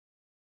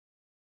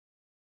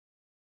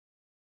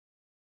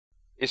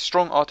Is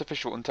strong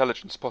artificial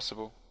intelligence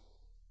possible?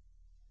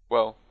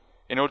 Well,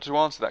 in order to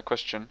answer that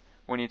question,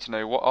 we need to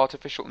know what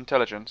artificial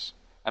intelligence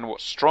and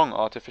what strong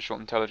artificial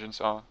intelligence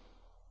are.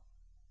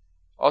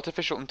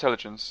 Artificial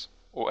intelligence,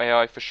 or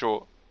AI for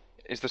short,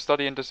 is the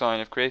study and design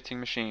of creating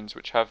machines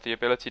which have the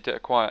ability to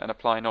acquire and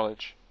apply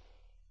knowledge.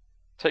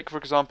 Take for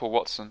example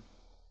Watson.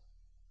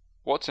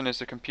 Watson is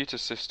a computer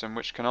system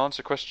which can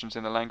answer questions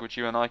in the language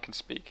you and I can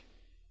speak,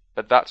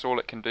 but that's all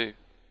it can do.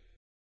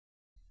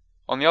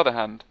 On the other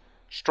hand,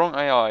 strong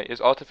AI is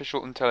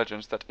artificial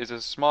intelligence that is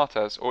as smart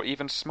as, or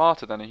even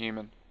smarter than a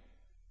human.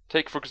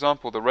 Take for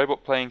example the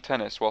robot playing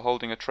tennis while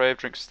holding a tray of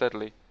drinks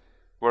steadily,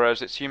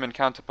 whereas its human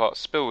counterpart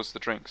spills the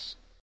drinks.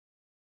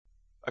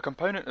 A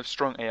component of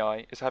strong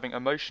AI is having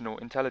emotional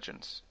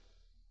intelligence.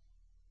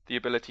 The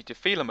ability to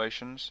feel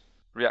emotions,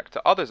 react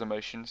to others'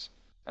 emotions,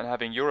 and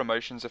having your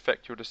emotions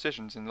affect your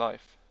decisions in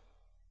life.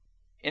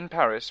 In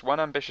Paris, one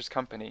ambitious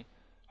company,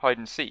 Hide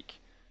and Seek,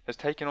 has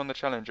taken on the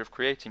challenge of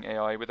creating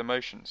AI with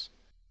emotions,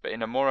 but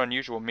in a more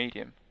unusual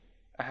medium,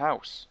 a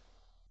house.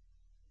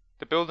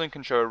 The building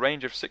can show a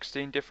range of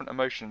 16 different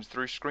emotions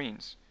through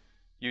screens,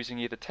 using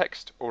either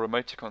text or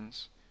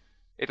emoticons.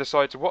 It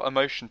decides what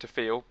emotion to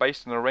feel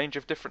based on a range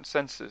of different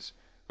senses,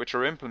 which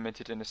are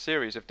implemented in a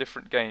series of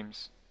different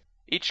games.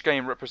 Each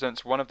game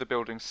represents one of the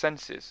building's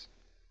senses: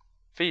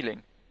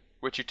 feeling,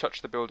 which you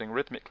touch the building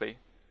rhythmically;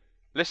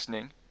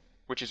 listening,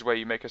 which is where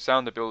you make a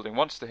sound the building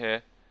wants to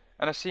hear;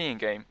 and a seeing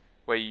game,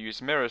 where you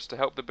use mirrors to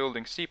help the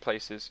building see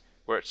places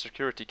where its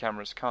security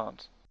cameras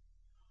can't.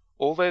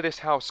 Although this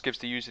house gives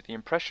the user the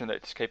impression that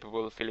it is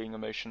capable of feeling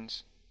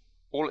emotions,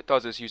 all it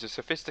does is use a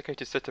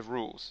sophisticated set of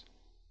rules,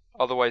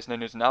 otherwise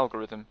known as an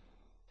algorithm,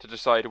 to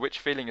decide which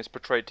feeling is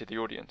portrayed to the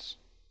audience.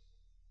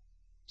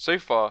 So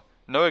far,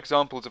 no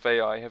examples of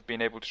AI have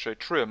been able to show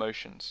true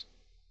emotions.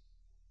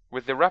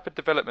 With the rapid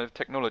development of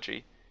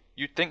technology,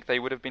 you'd think they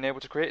would have been able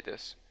to create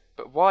this,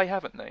 but why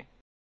haven't they?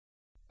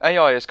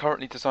 AI is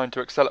currently designed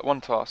to excel at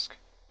one task,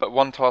 but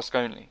one task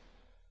only.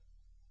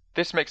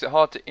 This makes it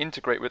hard to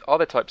integrate with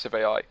other types of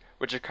AI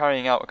which are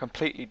carrying out a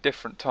completely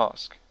different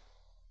task.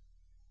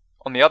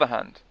 On the other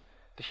hand,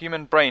 the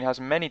human brain has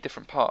many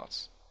different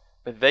parts,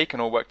 but they can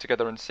all work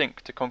together in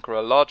sync to conquer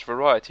a large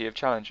variety of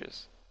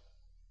challenges.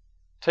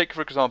 Take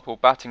for example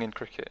batting in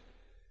cricket.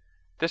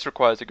 This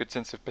requires a good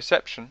sense of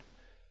perception,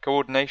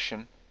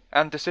 coordination,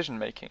 and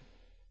decision-making.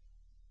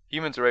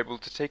 Humans are able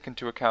to take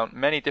into account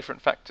many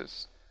different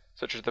factors,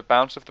 such as the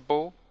bounce of the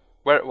ball,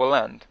 where it will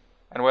land,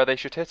 and where they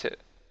should hit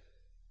it.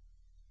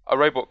 A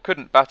robot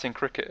couldn't bat in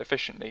cricket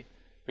efficiently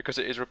because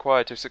it is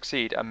required to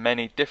succeed at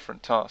many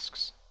different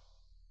tasks.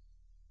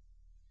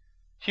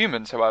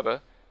 Humans,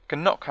 however,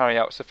 cannot carry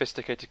out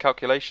sophisticated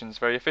calculations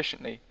very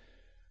efficiently,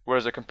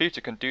 whereas a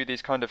computer can do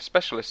these kind of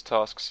specialist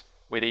tasks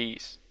with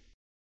ease.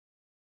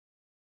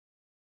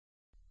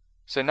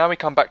 So now we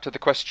come back to the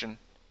question,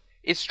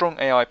 is strong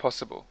AI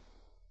possible?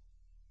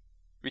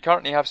 We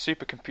currently have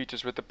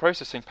supercomputers with the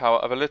processing power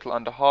of a little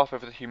under half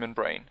of the human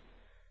brain,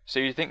 so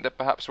you'd think that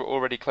perhaps we're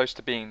already close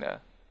to being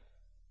there.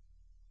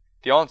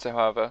 The answer,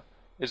 however,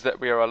 is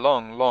that we are a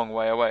long, long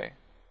way away.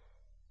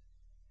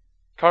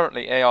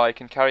 Currently, AI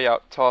can carry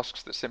out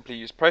tasks that simply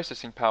use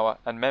processing power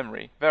and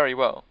memory very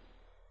well,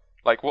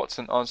 like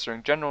Watson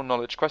answering general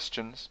knowledge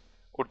questions,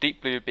 or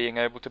Deep Blue being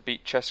able to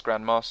beat chess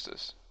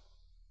grandmasters.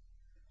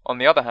 On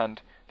the other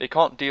hand, they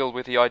can't deal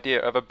with the idea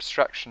of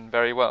abstraction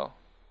very well.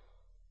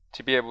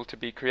 To be able to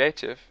be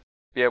creative,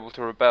 be able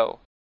to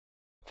rebel,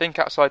 think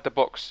outside the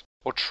box,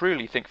 or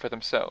truly think for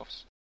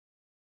themselves.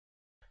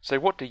 So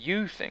what do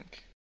you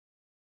think?